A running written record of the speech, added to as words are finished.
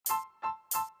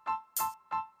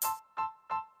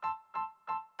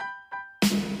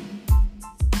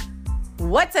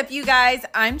What's up, you guys?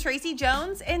 I'm Tracy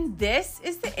Jones, and this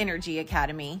is the Energy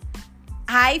Academy.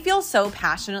 I feel so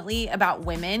passionately about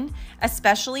women,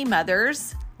 especially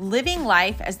mothers, living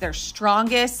life as their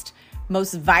strongest,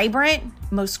 most vibrant,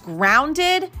 most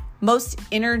grounded, most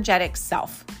energetic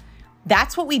self.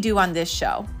 That's what we do on this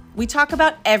show. We talk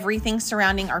about everything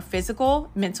surrounding our physical,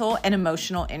 mental, and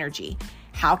emotional energy.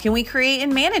 How can we create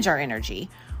and manage our energy?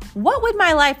 What would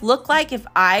my life look like if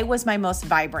I was my most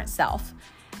vibrant self?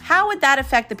 How would that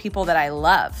affect the people that I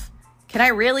love? Can I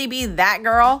really be that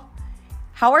girl?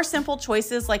 How are simple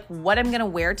choices like what I'm going to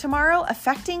wear tomorrow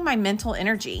affecting my mental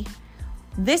energy?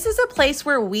 This is a place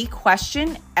where we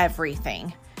question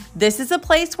everything. This is a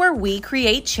place where we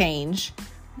create change.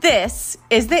 This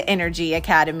is the Energy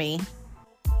Academy.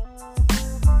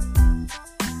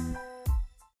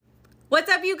 What's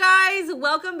up, you guys?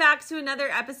 Welcome back to another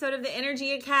episode of the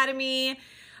Energy Academy.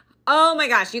 Oh my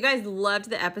gosh, you guys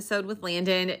loved the episode with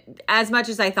Landon as much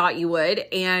as I thought you would.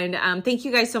 And thank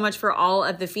you guys so much for all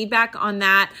of the feedback on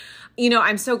that. You know,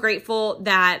 I'm so grateful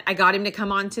that I got him to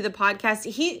come on to the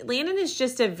podcast. Landon is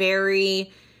just a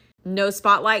very no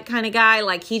spotlight kind of guy.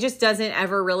 Like, he just doesn't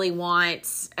ever really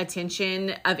want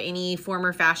attention of any form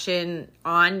or fashion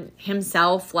on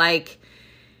himself. Like,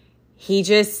 he's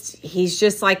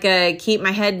just like a keep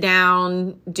my head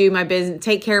down, do my business,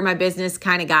 take care of my business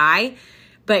kind of guy.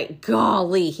 But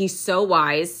golly, he's so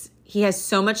wise. He has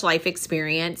so much life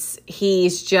experience.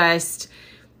 He's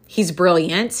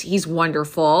brilliant. He's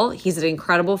wonderful. He's an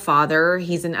incredible father.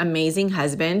 He's an amazing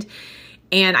husband.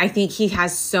 And I think he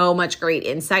has so much great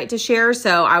insight to share.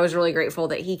 So I was really grateful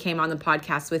that he came on the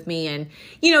podcast with me. And,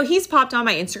 you know, he's popped on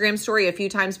my Instagram story a few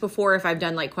times before if I've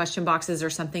done like question boxes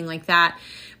or something like that.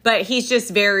 But he's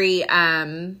just very,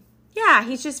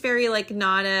 he's just very like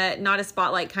not a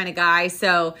spotlight kind of guy.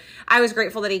 So I was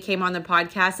grateful that he came on the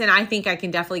podcast. And I think I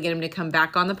can definitely get him to come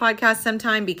back on the podcast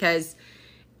sometime because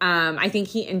I think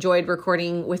he enjoyed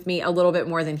recording with me a little bit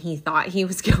more than he thought he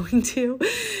was going to.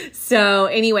 So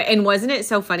anyway, and wasn't it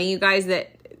so funny, you guys,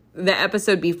 that the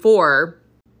episode before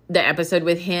the episode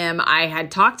with him, I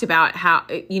had talked about how,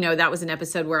 you know, that was an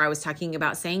episode where I was talking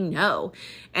about saying no.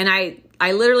 And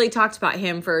I literally talked about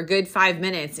him for a good 5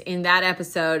 minutes in that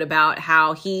episode about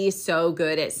how he's so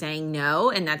good at saying no.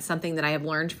 And that's something that I have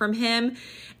learned from him.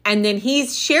 And then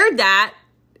he's shared that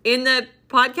in the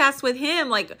podcast with him.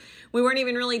 Like, we weren't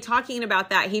even really talking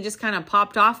about that. He just kind of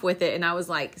popped off with it. And I was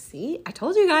like, see, I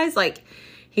told you guys, like,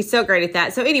 he's so great at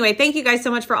that. So anyway, thank you guys so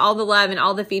much for all the love and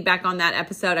all the feedback on that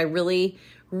episode. I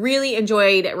really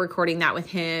enjoyed recording that with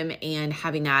him and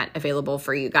having that available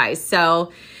for you guys.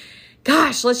 So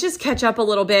gosh, let's just catch up a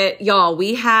little bit. Y'all,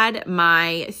 we had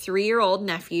my 3-year-old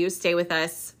nephew stay with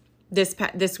us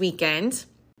this weekend.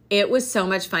 It was so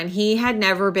much fun. He had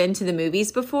never been to the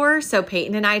movies before. So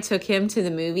Peyton and I took him to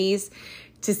the movies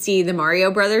to see the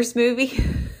Mario Brothers movie.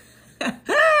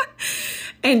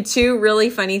 And 2 really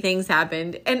funny things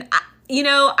happened. And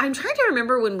I'm trying to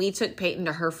remember when we took Peyton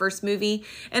to her first movie,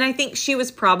 and I think she was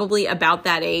probably about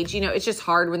that age. You know, it's just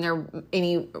hard when they're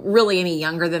any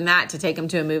younger than that to take them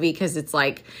to a movie because it's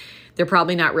like they're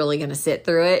probably not really going to sit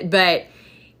through it. But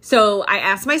so I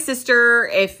asked my sister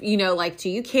if, do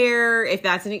you care if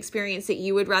that's an experience that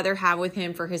you would rather have with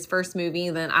him for his first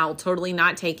movie? Then I'll totally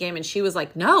not take him. And she was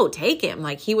like, no, take him.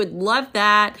 Like, he would love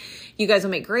that. You guys will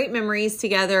make great memories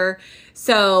together.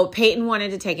 So Peyton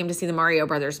wanted to take him to see the Mario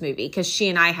Brothers movie because she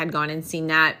and I had gone and seen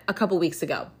that a couple weeks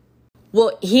ago.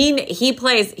 Well, he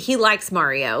likes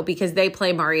Mario because they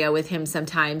play Mario with him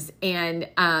sometimes. And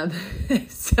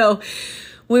so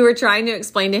we were trying to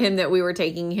explain to him that we were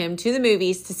taking him to the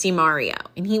movies to see Mario.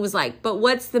 And he was like, but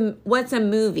what's a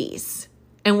movies?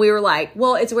 And we were like,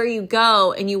 well, it's where you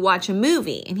go and you watch a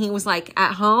movie. And he was like,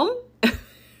 at home?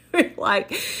 We're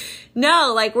like,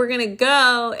 no, like, we're going to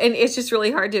go. And it's just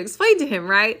really hard to explain to him,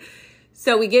 right?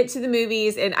 So we get to the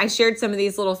movies, and I shared some of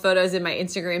these little photos in my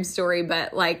Instagram story,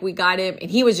 but like, we got him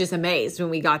and he was just amazed when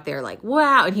we got there, like,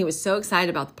 wow. And he was so excited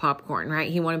about the popcorn,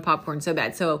 right? He wanted popcorn so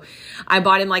bad. So I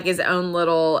bought him like his own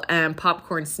little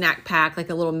popcorn snack pack, like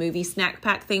a little movie snack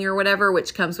pack thing or whatever,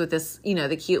 which comes with this,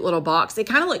 the cute little box. It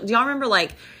kind of do y'all remember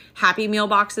like Happy Meal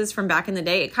boxes from back in the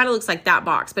day? It kind of looks like that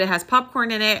box, but it has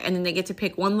popcorn in it. And then they get to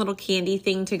pick one little candy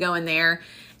thing to go in there.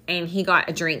 And he got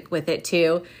a drink with it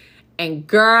too. And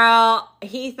girl,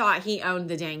 he thought he owned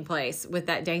the dang place with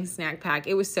that dang snack pack.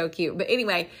 It was so cute. But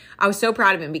anyway, I was so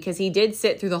proud of him because he did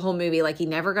sit through the whole movie. Like, he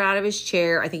never got out of his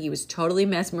chair. I think he was totally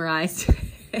mesmerized.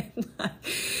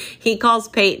 He calls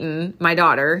Peyton, my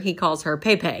daughter, he calls her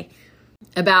Pepe,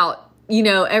 about you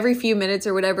know, every few minutes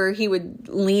or whatever, he would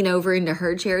lean over into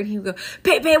her chair and he would go,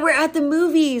 Pepe, we're at the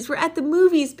movies. We're at the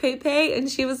movies, Pepe. And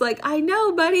she was like, I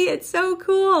know, buddy. It's so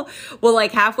cool. Well,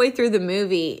 like halfway through the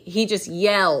movie, he just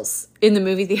yells in the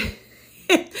movie theater.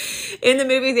 In the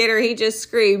movie theater, he just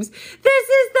screams, this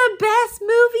is the best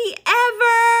movie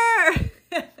ever.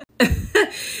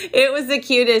 It was the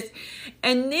cutest.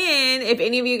 And then if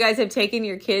any of you guys have taken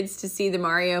your kids to see the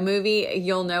Mario movie,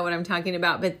 you'll know what I'm talking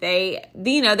about. But they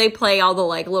play all the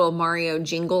like little Mario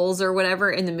jingles or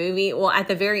whatever in the movie. Well, at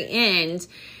the very end,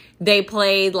 they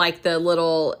played like the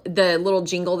little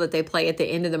jingle that they play at the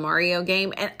end of the Mario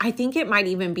game. And I think it might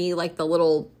even be like the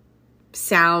little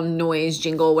sound noise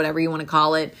jingle, whatever you want to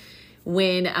call it,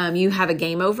 when you have a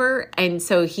game over. And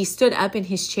so he stood up in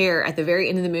his chair at the very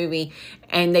end of the movie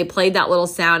and they played that little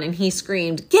sound and he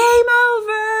screamed, game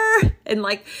over. And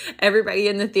like everybody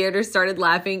in the theater started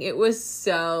laughing. It was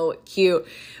so cute,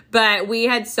 but we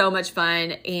had so much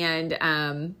fun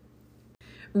and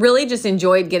really just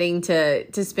enjoyed getting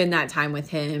to spend that time with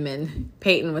him. And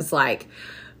Peyton was like,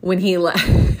 when he left,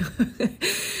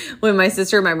 when my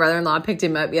sister and my brother-in-law picked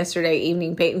him up yesterday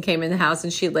evening, Peyton came in the house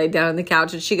and she laid down on the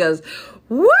couch and she goes,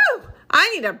 woo, I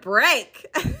need a break.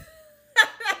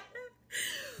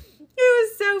 It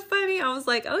was so funny. I was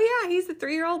like, oh yeah, he's a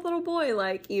 3-year-old little boy.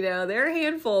 Like, you know, they're a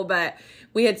handful, but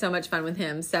we had so much fun with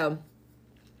him. So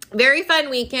very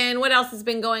fun weekend. What else has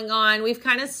been going on? We've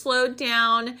kind of slowed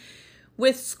down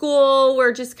with school.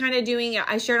 We're just kind of doing,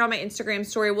 I shared on my Instagram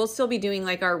story, we'll still be doing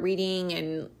like our reading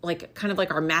and like kind of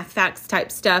like our math facts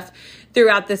type stuff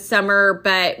throughout the summer,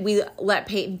 but we let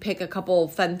Peyton pick a couple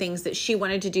fun things that she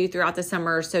wanted to do throughout the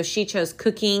summer. So she chose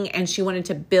cooking and she wanted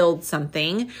to build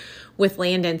something with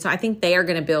Landon. So I think they are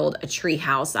going to build a tree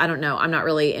house. I don't know. I'm not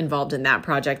really involved in that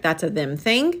project. That's a them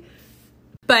thing.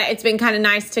 But it's been kind of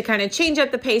nice to kind of change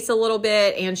up the pace a little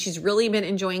bit. And she's really been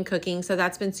enjoying cooking. So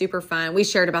that's been super fun. We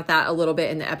shared about that a little bit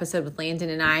in the episode with Landon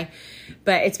and I.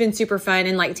 But it's been super fun.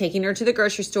 And like taking her to the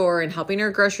grocery store and helping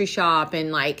her grocery shop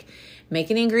and like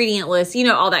make an ingredient list. You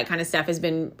know, all that kind of stuff has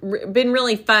been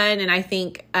really fun. And I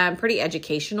think pretty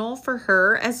educational for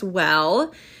her as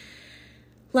well.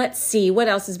 Let's see what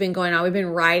else has been going on. We've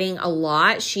been riding a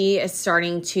lot. She is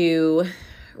starting to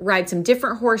ride some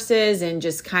different horses and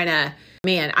just kind of,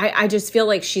 man, I just feel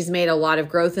like she's made a lot of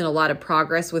growth and a lot of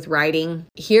progress with riding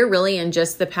here really in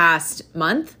just the past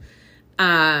month.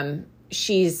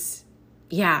 She's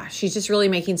just really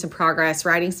making some progress,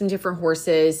 riding some different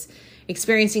horses,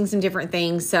 experiencing some different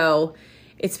things. So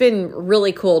it's been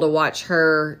really cool to watch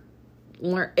her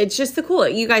learn. It's just the cool.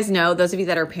 You guys know, those of you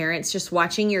that are parents, just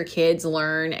watching your kids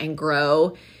learn and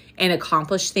grow and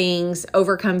accomplish things,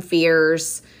 overcome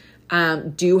fears,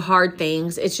 do hard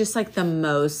things. It's just like the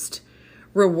most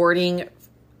rewarding,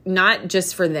 not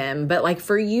just for them, but like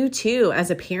for you too,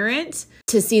 as a parent,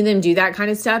 to see them do that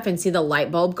kind of stuff and see the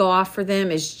light bulb go off for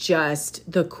them is just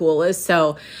the coolest.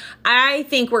 So I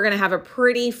think we're going to have a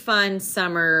pretty fun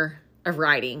summer of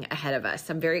riding ahead of us.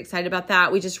 I'm very excited about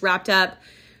that. We just wrapped up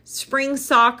spring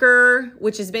soccer,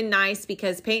 which has been nice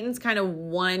because Peyton's kind of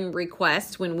one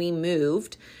request when we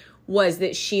moved was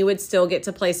that she would still get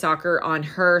to play soccer on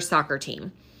her soccer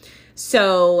team.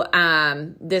 So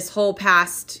this whole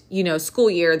past, school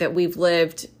year that we've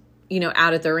lived,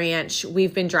 out at the ranch,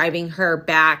 we've been driving her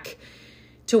back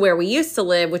to where we used to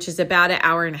live, which is about an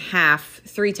hour and a half,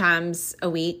 3 times a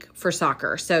week for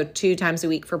soccer. So 2 times a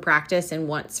week for practice and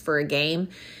once for a game.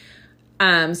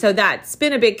 So that's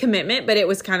been a big commitment, but it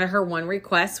was kind of her one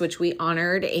request, which we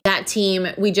honored. That team,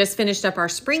 we just finished up our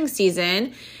spring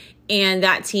season, and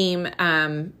that team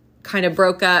kind of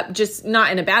broke up, just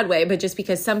not in a bad way, but just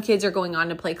because some kids are going on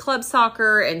to play club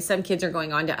soccer and some kids are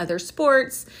going on to other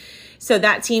sports. So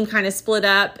that team kind of split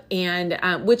up,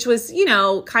 and which was,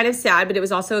 kind of sad, but it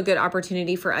was also a good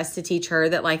opportunity for us to teach her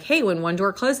that, like, hey, when one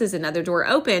door closes, another door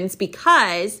opens,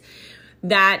 because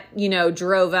that,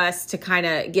 drove us to kind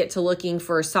of get to looking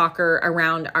for soccer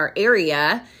around our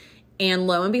area. And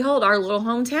lo and behold, our little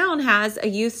hometown has a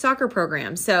youth soccer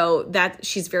program. So that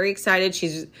she's very excited.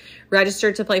 She's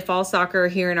registered to play fall soccer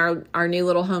here in our new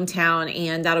little hometown.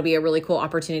 And that'll be a really cool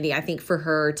opportunity, I think, for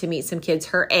her to meet some kids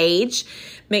her age,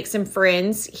 make some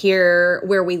friends here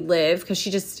where we live. Because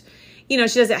she just, she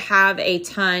doesn't have a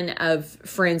ton of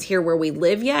friends here where we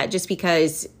live yet, just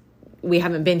because we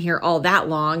haven't been here all that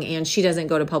long, and she doesn't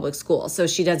go to public school. So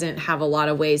she doesn't have a lot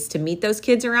of ways to meet those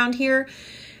kids around here.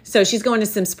 So she's going to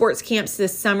some sports camps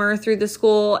this summer through the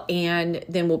school, and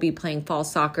then we'll be playing fall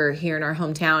soccer here in our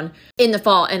hometown in the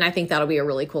fall. And I think that'll be a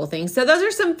really cool thing. So those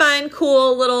are some fun,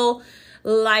 cool little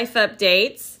life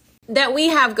updates that we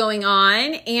have going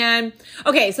on. And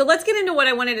okay, so let's get into what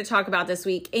I wanted to talk about this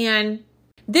week. And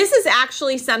This is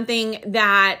actually something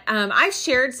that I've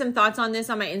shared some thoughts on this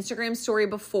on my Instagram story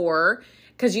before,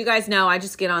 because you guys know I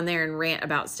just get on there and rant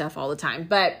about stuff all the time.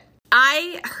 But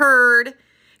I heard,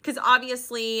 because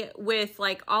obviously with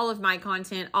like all of my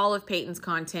content, all of Peyton's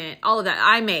content, all of that,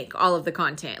 I make all of the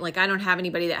content. Like I don't have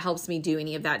anybody that helps me do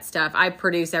any of that stuff. I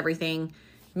produce everything,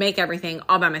 make everything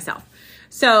all by myself.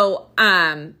 So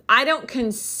I don't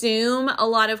consume a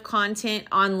lot of content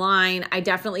online. I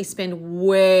definitely spend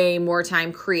way more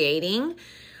time creating.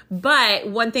 But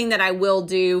one thing that I will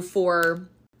do for,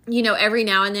 you know, every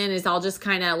now and then is I'll just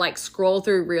kind of like scroll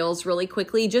through reels really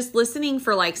quickly, just listening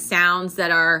for like sounds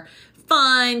that are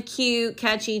fun, cute,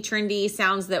 catchy, trendy,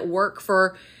 sounds that work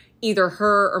for either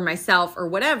her or myself or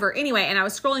whatever. Anyway, and I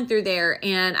was scrolling through there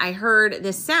and I heard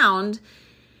this sound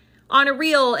on a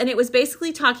reel, and it was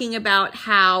basically talking about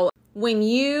how when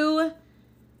you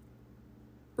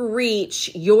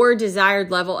reach your desired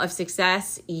level of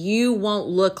success, you won't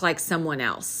look like someone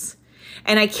else.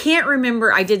 And I can't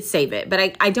remember, I did save it,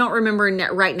 but I don't remember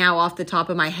right now off the top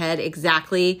of my head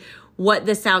exactly what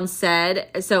the sound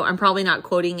said. So I'm probably not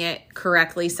quoting it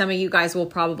correctly. Some of you guys will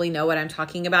probably know what I'm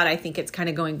talking about. I think it's kind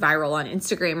of going viral on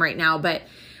Instagram right now, but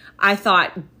I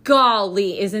thought,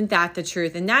 golly, isn't that the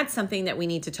truth? And that's something that we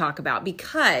need to talk about,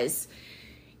 because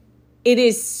it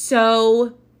is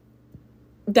so,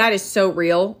 that is so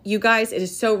real, you guys. It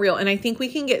is so real. And I think we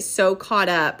can get so caught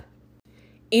up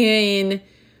in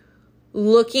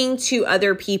looking to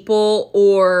other people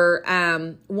or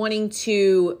wanting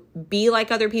to be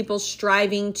like other people,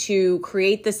 striving to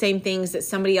create the same things that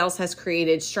somebody else has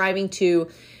created, striving to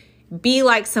be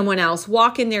like someone else,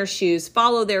 walk in their shoes,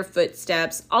 follow their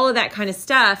footsteps, all of that kind of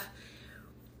stuff.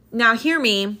 Now, hear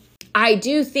me. I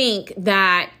do think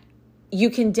that you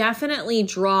can definitely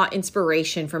draw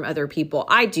inspiration from other people.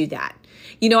 I do that.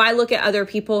 You know, I look at other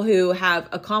people who have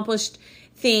accomplished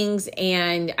things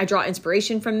and I draw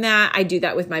inspiration from that. I do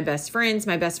that with my best friends.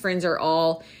 My best friends are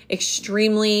all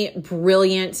extremely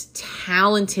brilliant,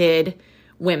 talented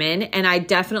women, and I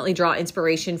definitely draw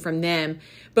inspiration from them.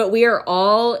 But we are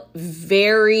all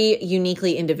very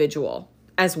uniquely individual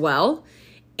as well.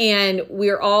 And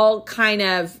we're all kind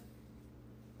of,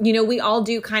 you know, we all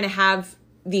do kind of have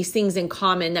these things in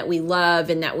common that we love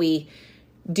and that we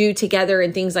do together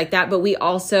and things like that. But we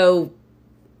also,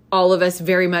 all of us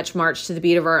very much march to the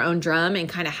beat of our own drum and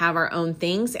kind of have our own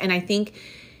things. And I think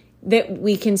that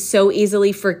we can so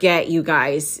easily forget, you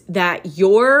guys, that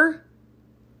your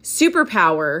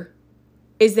superpower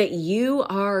is that you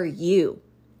are you.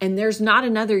 And there's not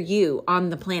another you on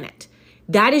the planet.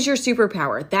 That is your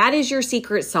superpower. That is your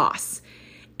secret sauce.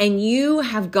 And you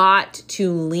have got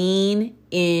to lean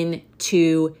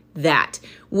into that.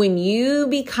 When you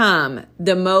become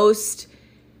the most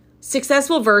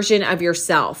successful version of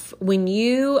yourself, when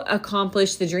you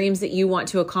accomplish the dreams that you want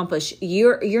to accomplish,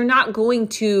 you're not going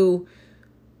to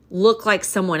look like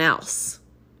someone else.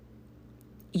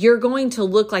 You're going to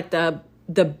look like the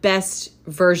best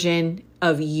version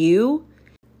of you.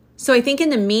 So I think in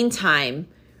the meantime,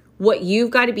 what you've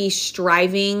got to be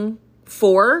striving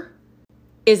for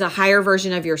is a higher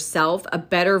version of yourself, a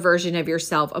better version of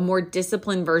yourself, a more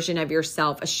disciplined version of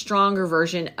yourself, a stronger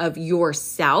version of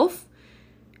yourself,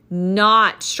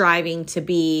 not striving to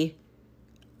be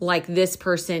like this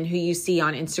person who you see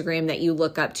on Instagram that you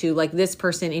look up to, like this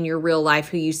person in your real life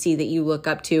who you see that you look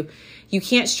up to. You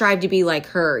can't strive to be like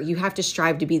her. You have to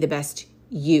strive to be the best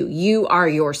you. You are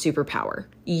your superpower.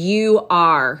 You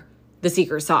are the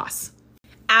secret sauce.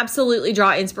 Absolutely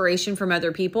draw inspiration from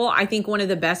other people. I think one of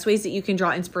the best ways that you can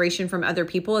draw inspiration from other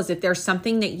people is if there's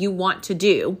something that you want to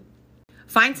do,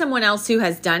 find someone else who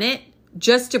has done it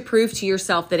just to prove to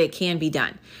yourself that it can be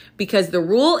done. Because the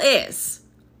rule is,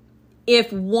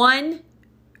 if one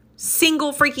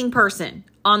single freaking person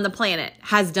on the planet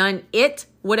has done it,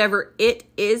 whatever it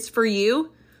is for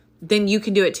you, then you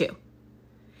can do it too.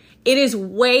 It is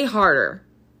way harder.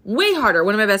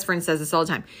 One of my best friends says this all the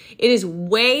time. It is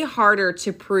way harder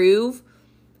to prove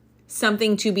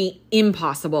something to be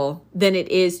impossible than it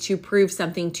is to prove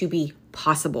something to be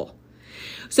possible.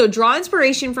 So draw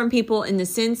inspiration from people in the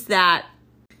sense that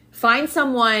find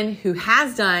someone who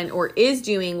has done or is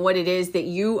doing what it is that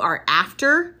you are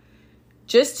after,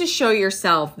 just to show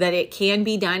yourself that it can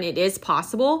be done, it is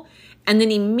possible, and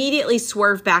then immediately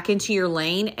swerve back into your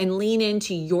lane and lean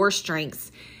into your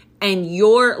strengths and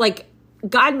your, like,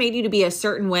 God made you to be a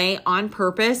certain way on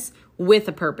purpose with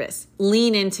a purpose.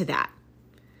 Lean into that.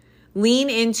 Lean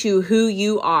into who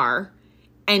you are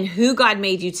and who God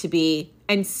made you to be,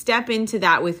 and step into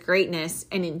that with greatness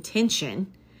and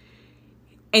intention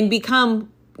and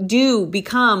become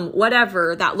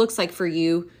whatever that looks like for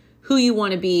you who you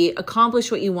want to be,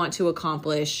 accomplish what you want to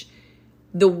accomplish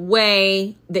the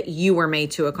way that you were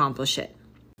made to accomplish it.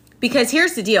 Because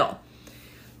here's the deal.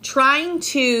 Trying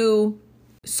to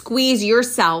squeeze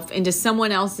yourself into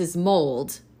someone else's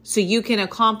mold so you can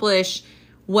accomplish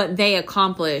what they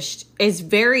accomplished is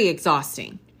very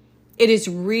exhausting. It is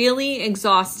really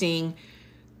exhausting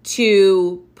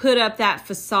to put up that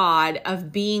facade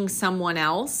of being someone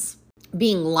else,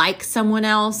 being like someone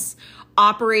else,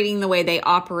 operating the way they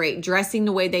operate, dressing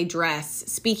the way they dress,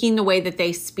 speaking the way that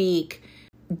they speak,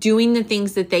 doing the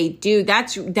things that they do.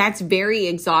 That's very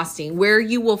exhausting. Where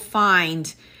you will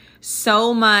find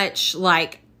so much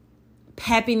like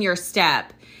pep in your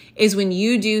step is when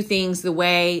you do things the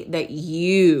way that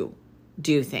you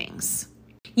do things.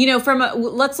 You know,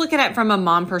 let's look at it from a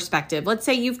mom perspective. Let's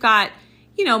say you've got,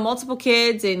 multiple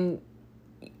kids and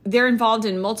they're involved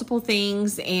in multiple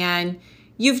things and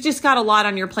you've just got a lot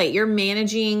on your plate. You're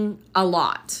managing a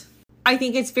lot. I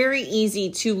think it's very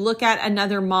easy to look at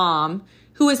another mom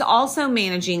who is also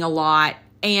managing a lot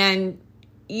and,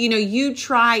 you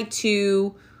try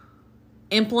to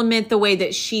implement the way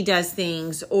that she does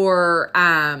things or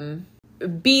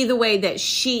be the way that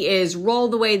she is, roll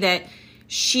the way that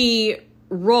she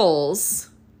rolls.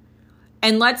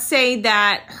 And let's say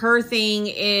that her thing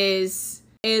is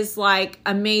like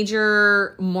a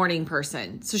major morning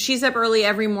person. So she's up early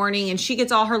every morning and she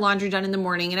gets all her laundry done in the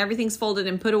morning and everything's folded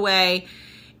and put away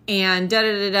and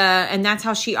da-da-da-da. And that's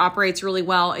how she operates really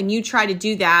well. And you try to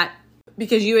do that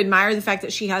because you admire the fact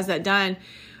that she has that done,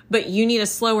 but you need a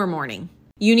slower morning.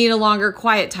 You need a longer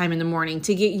quiet time in the morning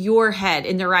to get your head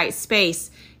in the right space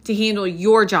to handle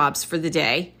your jobs for the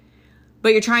day. But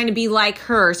you're trying to be like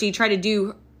her. So you try to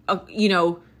do,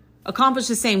 accomplish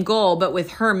the same goal, but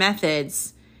with her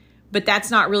methods. But that's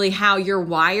not really how you're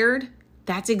wired.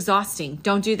 That's exhausting.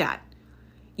 Don't do that.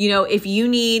 If you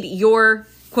need your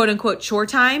quote unquote chore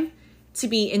time to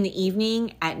be in the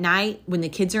evening at night when the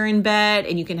kids are in bed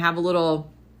and you can have a little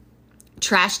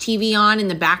trash TV on in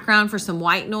the background for some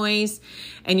white noise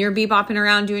and you're bebopping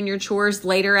around doing your chores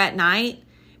later at night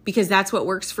because that's what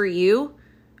works for you,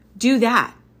 do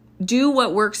that. Do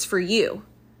what works for you.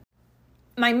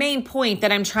 My main point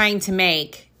that I'm trying to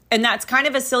make, and that's kind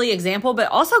of a silly example,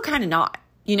 but also kind of not,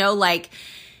 you guys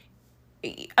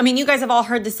have all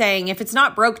heard the saying, if it's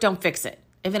not broke, don't fix it.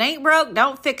 If it ain't broke,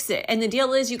 don't fix it. And the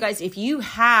deal is, you guys, if you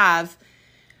have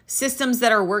systems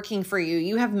that are working for you,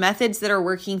 you have methods that are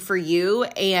working for you,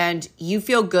 and you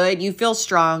feel good, you feel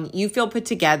strong, you feel put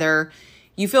together,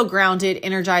 you feel grounded,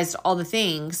 energized, all the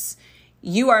things,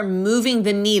 you are moving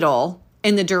the needle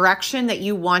in the direction that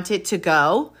you want it to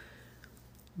go.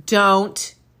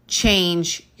 Don't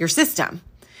change your system.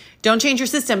 Don't change your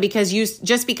system because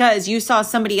you saw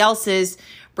somebody else's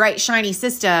bright, shiny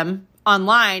system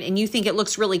online and you think it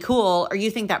looks really cool, or you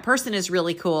think that person is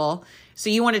really cool, so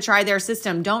you want to try their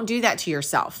system. Don't do that to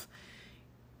yourself.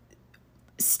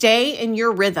 Stay in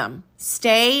your rhythm.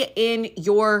 Stay in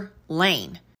your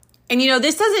lane. And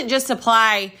this doesn't just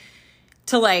apply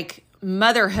to like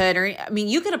motherhood,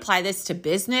 you could apply this to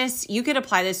business. You could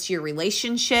apply this to your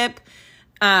relationship.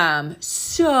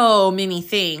 So many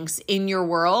things in your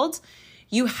world.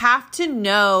 You have to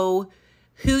know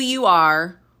who you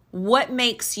are, what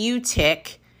makes you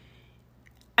tick,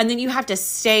 and then you have to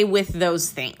stay with those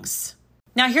things.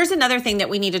 Now, here's another thing that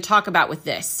we need to talk about with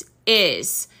this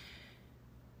is,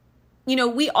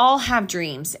 we all have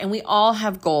dreams and we all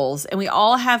have goals and we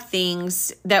all have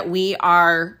things that we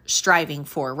are striving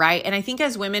for, right? And I think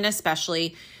as women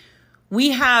especially, we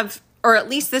have, or at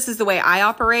least this is the way I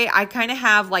operate, I kind of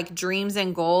have like dreams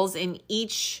and goals in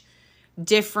each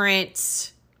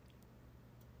different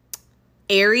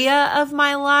area of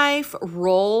my life,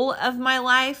 role of my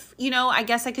life. I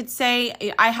guess I could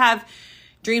say I have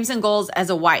dreams and goals as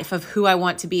a wife of who I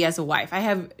want to be as a wife. I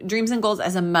have dreams and goals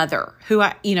as a mother, who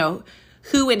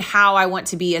and how I want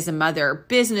to be as a mother,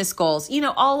 business goals,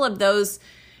 all of those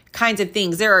kinds of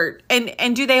things. There are,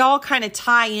 and do they all kind of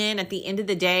tie in at the end of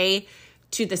the day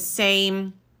to the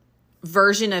same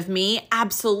version of me?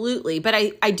 Absolutely. But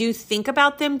I do think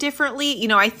about them differently.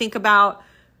 I think about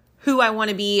who I want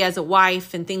to be as a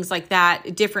wife and things like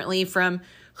that differently from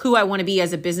who I want to be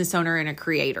as a business owner and a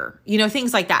creator,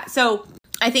 things like that. So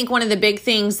I think one of the big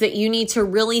things that you need to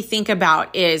really think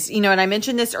about is, and I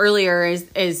mentioned this earlier,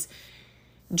 is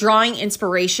drawing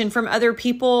inspiration from other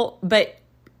people, but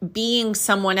being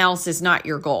someone else is not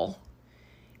your goal.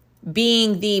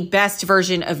 Being the best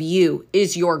version of you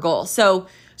is your goal. So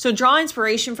draw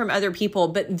inspiration from other people,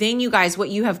 but then you guys, what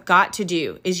you have got to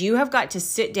do is you have got to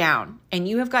sit down and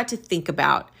you have got to think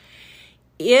about,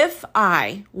 if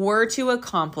I were to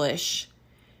accomplish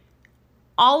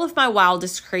all of my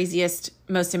wildest, craziest,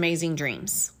 most amazing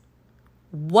dreams,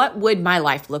 what would my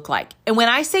life look like? And when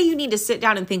I say you need to sit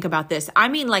down and think about this, I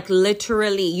mean like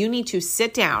literally you need to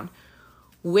sit down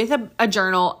with a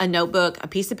journal, a notebook, a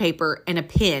piece of paper, and a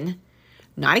pen,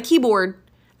 not a keyboard,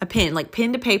 a pen, like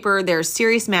pen to paper. There's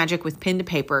serious magic with pen to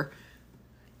paper.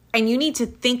 And you need to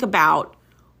think about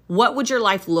what would your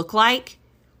life look like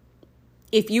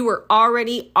if you were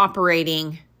already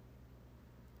operating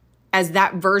as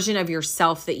that version of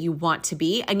yourself that you want to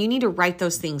be. And you need to write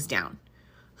those things down.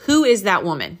 Who is that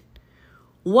woman?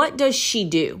 What does she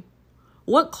do?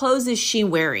 What clothes is she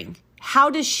wearing? How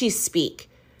does she speak?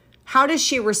 How does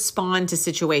she respond to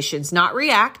situations? Not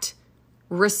react,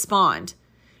 respond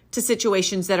to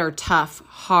situations that are tough,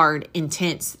 hard,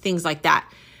 intense, things like that.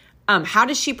 How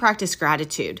does she practice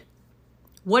gratitude?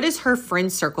 What does her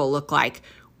friend circle look like?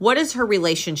 What does her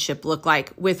relationship look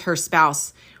like with her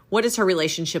spouse? What does her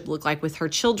relationship look like with her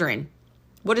children?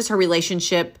 What does her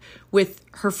relationship with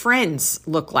her friends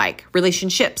look like?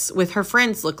 Relationships with her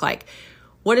friends look like?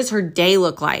 What does her day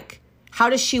look like? How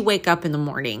does she wake up in the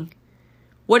morning?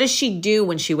 What does she do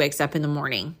when she wakes up in the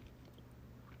morning?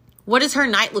 What does her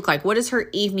night look like? What does her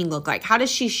evening look like? How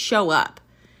does she show up?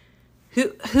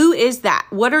 Who is that?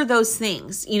 What are those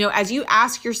things? You know, as you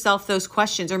ask yourself those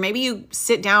questions, or maybe you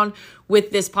sit down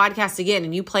with this podcast again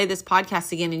and you play this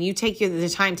podcast again and you take the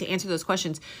time to answer those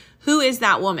questions. Who is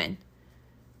that woman?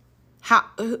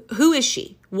 Who is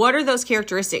she? What are those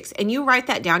characteristics? And you write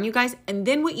that down, you guys. And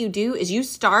then what you do is you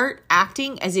start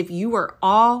acting as if you were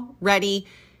already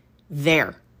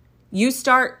there.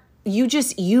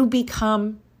 You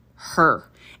become her.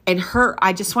 And her,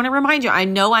 I just want to remind you, I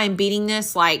know I'm beating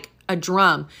this like a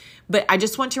drum, but I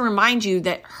just want to remind you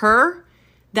that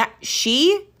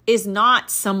she is not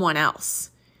someone else.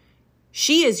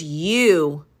 She is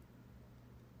you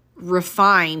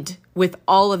refined with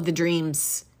all of the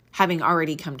dreams having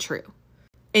already come true.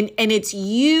 And it's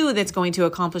you that's going to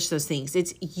accomplish those things.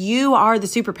 You are the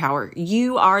superpower.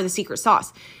 You are the secret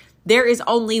sauce. There is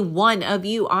only one of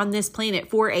you on this planet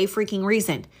for a freaking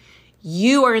reason.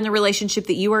 You are in the relationship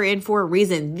that you are in for a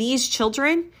reason. These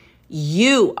children,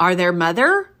 you are their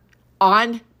mother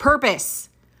on purpose.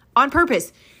 On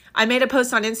purpose. I made a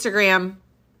post on Instagram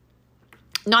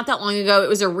not that long ago. It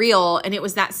was a reel, and it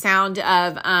was that sound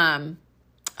of,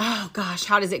 oh gosh,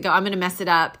 how does it go? I'm going to mess it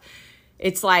up.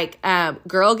 It's like,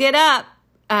 girl, get up.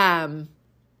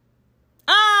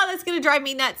 That's going to drive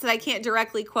me nuts that I can't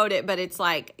directly quote it, but it's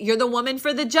like, you're the woman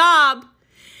for the job.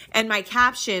 And my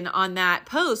caption on that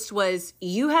post was,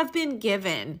 you have been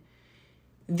given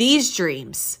these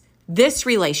dreams, this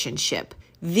relationship,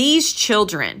 these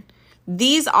children,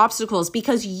 these obstacles,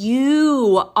 because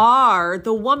you are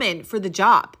the woman for the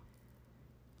job,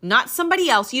 not somebody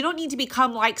else. You don't need to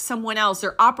become like someone else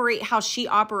or operate how she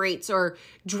operates or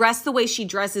dress the way she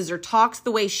dresses or talks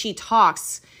the way she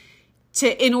talks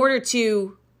in order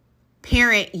to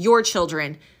parent your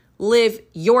children, live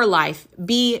your life,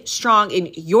 be strong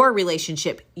in your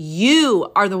relationship.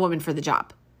 You are the woman for the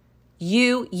job.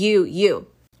 You.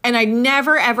 And I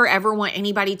never, ever, ever want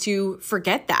anybody to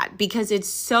forget that, because it's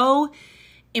so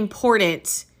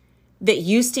important that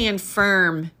you stand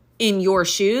firm in your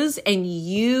shoes and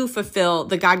you fulfill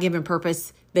the God-given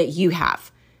purpose that you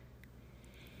have.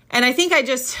 And I think I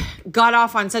just got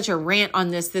off on such a rant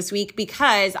on this week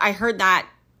because I heard that,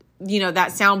 that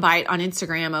soundbite on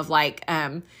Instagram of like,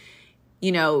 I'm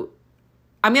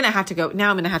going to have to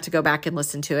go back and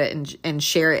listen to it and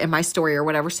share it in my story or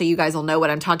whatever, so you guys will know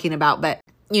what I'm talking about. But,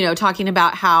 talking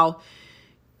about how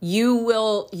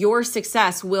your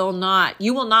success you will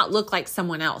not look like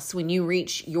someone else when you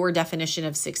reach your definition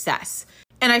of success.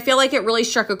 And I feel like it really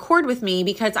struck a chord with me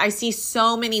because I see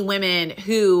so many women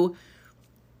who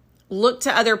look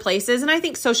to other places. And I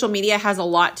think social media has a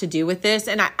lot to do with this.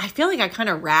 And I feel like I kind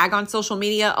of rag on social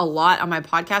media a lot on my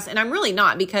podcast. And I'm really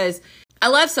not, because I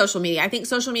love social media. I think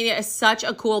social media is such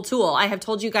a cool tool. I have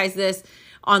told you guys this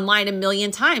online a million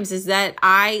times, is that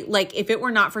if it were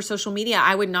not for social media,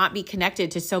 I would not be connected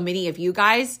to so many of you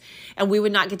guys, and we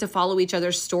would not get to follow each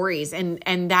other's stories.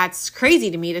 And that's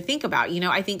crazy to me to think about.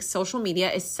 I think social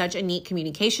media is such a neat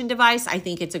communication device. I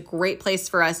think it's a great place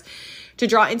for us to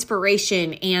draw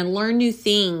inspiration and learn new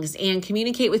things and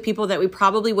communicate with people that we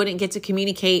probably wouldn't get to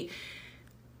communicate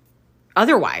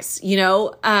otherwise,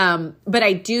 but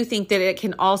I do think that it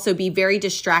can also be very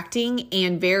distracting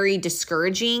and very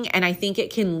discouraging. And I think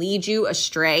it can lead you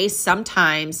astray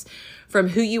sometimes from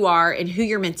who you are and who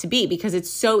you're meant to be, because it's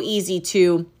so easy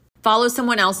to follow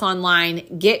someone else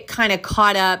online, get kind of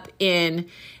caught up in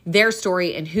their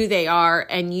story and who they are.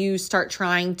 And you start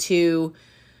to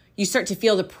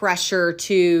feel the pressure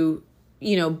to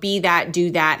be that,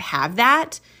 do that, have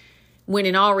that, when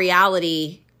in all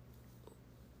reality,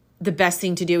 the best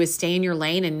thing to do is stay in your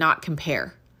lane and not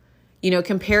compare.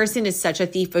 Comparison is such a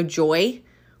thief of joy.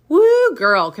 Woo,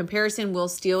 girl, comparison will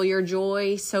steal your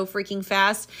joy so freaking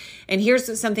fast. And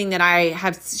here's something that I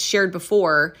have shared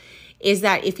before, is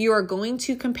that if you are going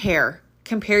to compare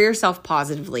yourself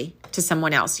positively to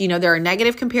someone else. There are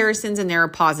negative comparisons and there are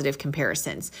positive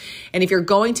comparisons. And if you're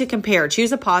going to compare,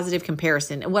 choose a positive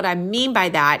comparison. And what I mean by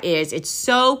that is it's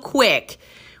so quick.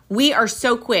 We are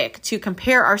so quick to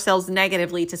compare ourselves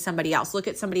negatively to somebody else. Look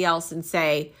at somebody else and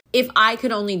say, if I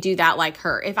could only do that like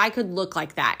her, if I could look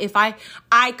like that, if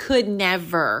I could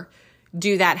never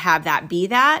do that, have that, be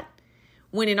that.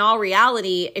 When in all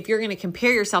reality, if you're going to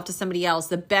compare yourself to somebody else,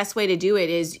 the best way to do it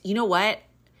is, you know what?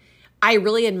 I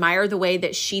really admire the way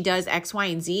that she does X, Y,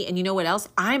 and Z. And you know what else?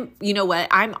 I'm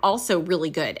also really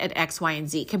good at X, Y, and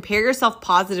Z. Compare yourself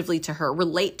positively to her,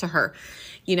 relate to her.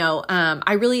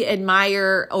 I really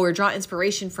admire or draw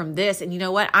inspiration from this. And you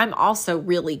know what? I'm also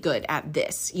really good at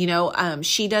this.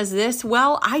 She does this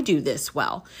well, I do this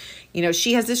well.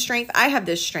 She has this strength, I have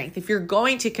this strength. If you're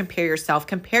going to compare yourself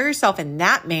in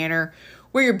that manner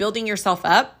where you're building yourself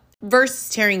up versus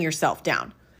tearing yourself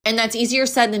down. And that's easier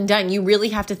said than done. You really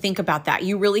have to think about that.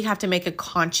 You really have to make a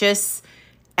conscious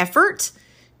effort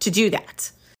to do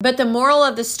that. But the moral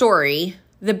of the story,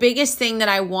 the biggest thing that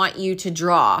I want you to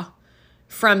draw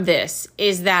from this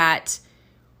is that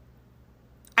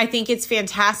I think it's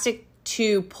fantastic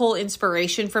to pull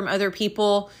inspiration from other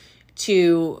people,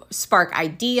 to spark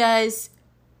ideas,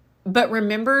 but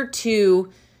remember to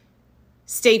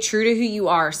stay true to who you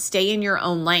are, stay in your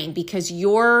own lane, because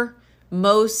your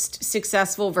most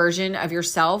successful version of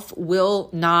yourself will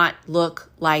not look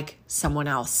like someone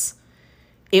else.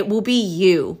 It will be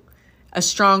you, a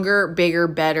stronger, bigger,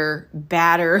 better,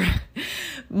 badder,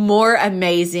 more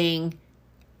amazing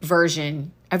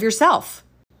version of yourself.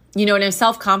 And if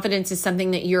self-confidence is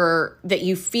something that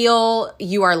you feel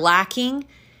you are lacking,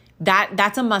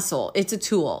 that's a muscle. It's a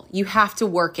tool. You have to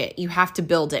work it. You have to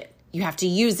build it. You have to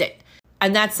use it.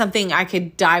 And that's something I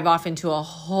could dive off into a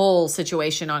whole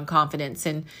situation on confidence.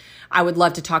 And I would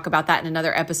love to talk about that in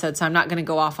another episode. So I'm not going to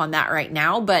go off on that right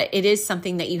now, but it is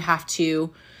something that you have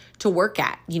to work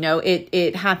at.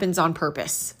 It happens on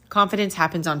purpose. Confidence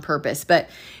happens on purpose, but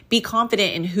be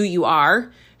confident in who you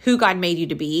are, who God made you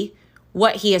to be,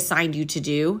 what He assigned you to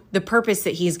do, the purpose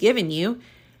that He's given you,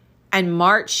 and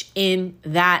march in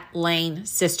that lane,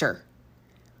 sister.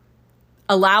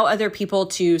 Allow other people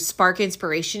to spark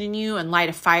inspiration in you and light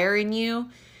a fire in you,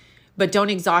 but don't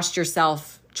exhaust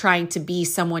yourself trying to be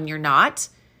someone you're not.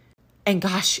 And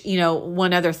gosh,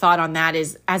 one other thought on that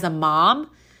is, as a mom,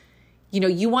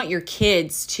 you want your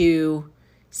kids to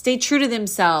stay true to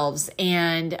themselves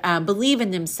and believe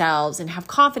in themselves and have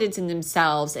confidence in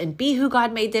themselves and be who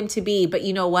God made them to be. But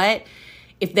you know what?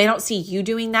 If they don't see you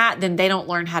doing that, then they don't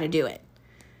learn how to do it.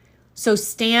 So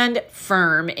stand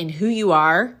firm in who you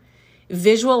are.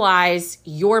 Visualize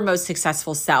your most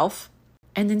successful self,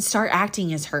 and then start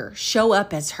acting as her. Show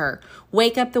up as her.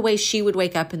 Wake up the way she would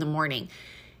wake up in the morning.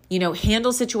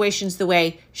 Handle situations the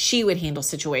way she would handle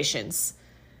situations.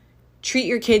 Treat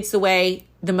your kids the way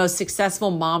the most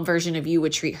successful mom version of you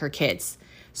would treat her kids.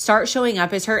 Start showing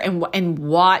up as her and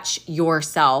watch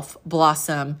yourself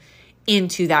blossom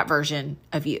into that version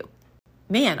of you.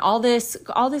 Man, all this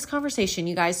conversation,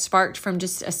 you guys, sparked from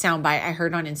just a soundbite I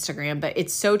heard on Instagram, but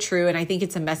it's so true. And I think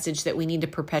it's a message that we need to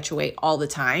perpetuate all the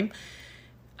time.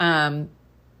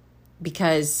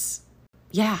 Because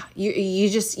you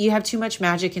have too much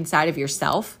magic inside of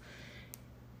yourself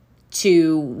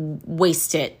to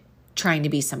waste it trying to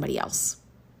be somebody else.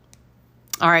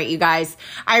 All right, you guys,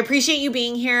 I appreciate you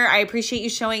being here. I appreciate you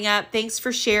showing up. Thanks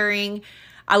for sharing.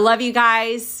 I love you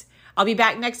guys. I'll be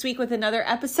back next week with another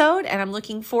episode, and I'm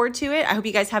looking forward to it. I hope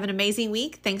you guys have an amazing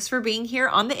week. Thanks for being here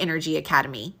on the Energy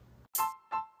Academy.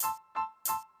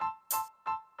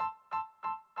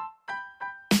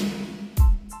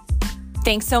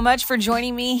 Thanks so much for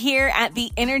joining me here at the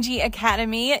Energy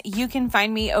Academy. You can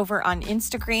find me over on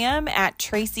Instagram at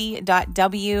tracy.w.jones.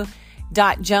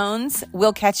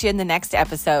 We'll catch you in the next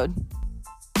episode.